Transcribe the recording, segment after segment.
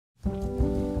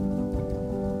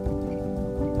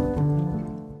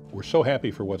We're so happy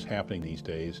for what's happening these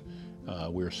days.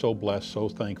 We're so blessed, so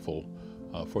thankful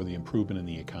for the improvement in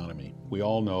the economy. We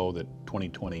all know that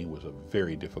 2020 was a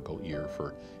very difficult year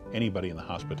for anybody in the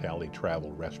hospitality,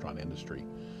 travel, restaurant industry.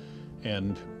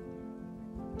 And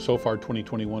so far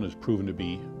 2021 has proven to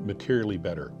be materially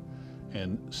better.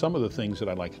 And some of the things that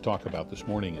I'd like to talk about this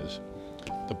morning is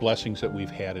the blessings that we've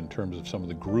had in terms of some of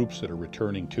the groups that are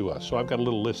returning to us. So I've got a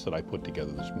little list that I put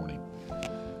together this morning.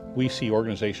 We see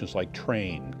organizations like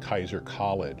Train, Kaiser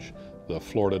College, the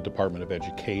Florida Department of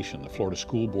Education, the Florida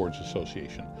School Boards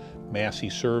Association, Massey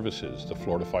Services, the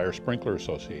Florida Fire Sprinkler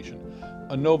Association,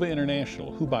 Inova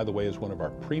International, who by the way is one of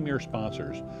our premier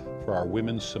sponsors for our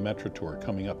Women's Symetra Tour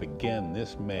coming up again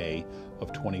this May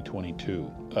of 2022.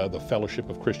 The Fellowship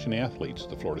of Christian Athletes,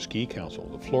 the Florida Ski Council,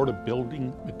 the Florida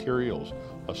Building Materials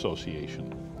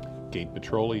Association, Gate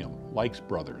Petroleum, Likes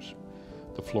Brothers,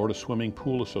 the Florida Swimming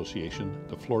Pool Association,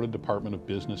 the Florida Department of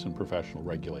Business and Professional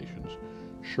Regulations,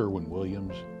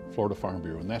 Sherwin-Williams, Florida Farm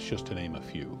Bureau, and that's just to name a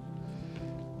few.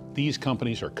 These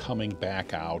companies are coming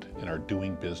back out and are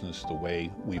doing business the way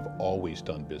we've always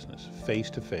done business,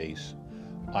 face-to-face,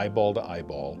 eyeball to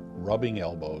eyeball, rubbing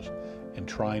elbows, and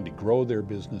trying to grow their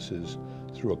businesses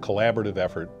through a collaborative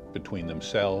effort between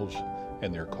themselves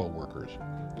and their co-workers.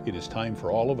 It is time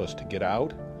for all of us to get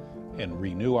out and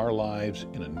renew our lives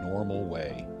in a normal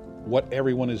way. What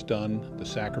everyone has done, the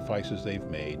sacrifices they've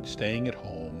made, staying at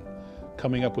home,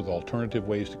 coming up with alternative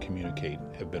ways to communicate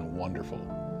have been wonderful,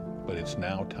 but it's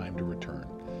now time to return.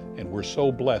 And we're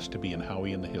so blessed to be in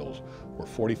Howey in the Hills. We're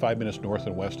 45 minutes north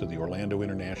and west of the Orlando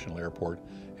International Airport,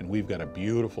 and we've got a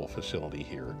beautiful facility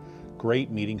here.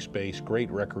 Great meeting space,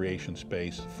 great recreation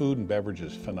space, food and beverage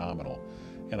is phenomenal.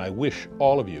 And I wish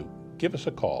all of you, give us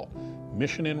a call.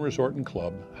 Mission Inn Resort and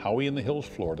Club, Howey in the Hills,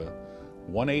 Florida,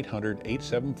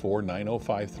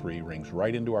 1-800-874-9053 rings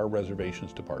right into our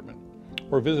reservations department.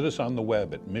 Or visit us on the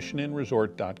web at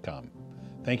missioninresort.com.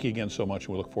 Thank you again so much,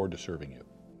 and we look forward to serving you.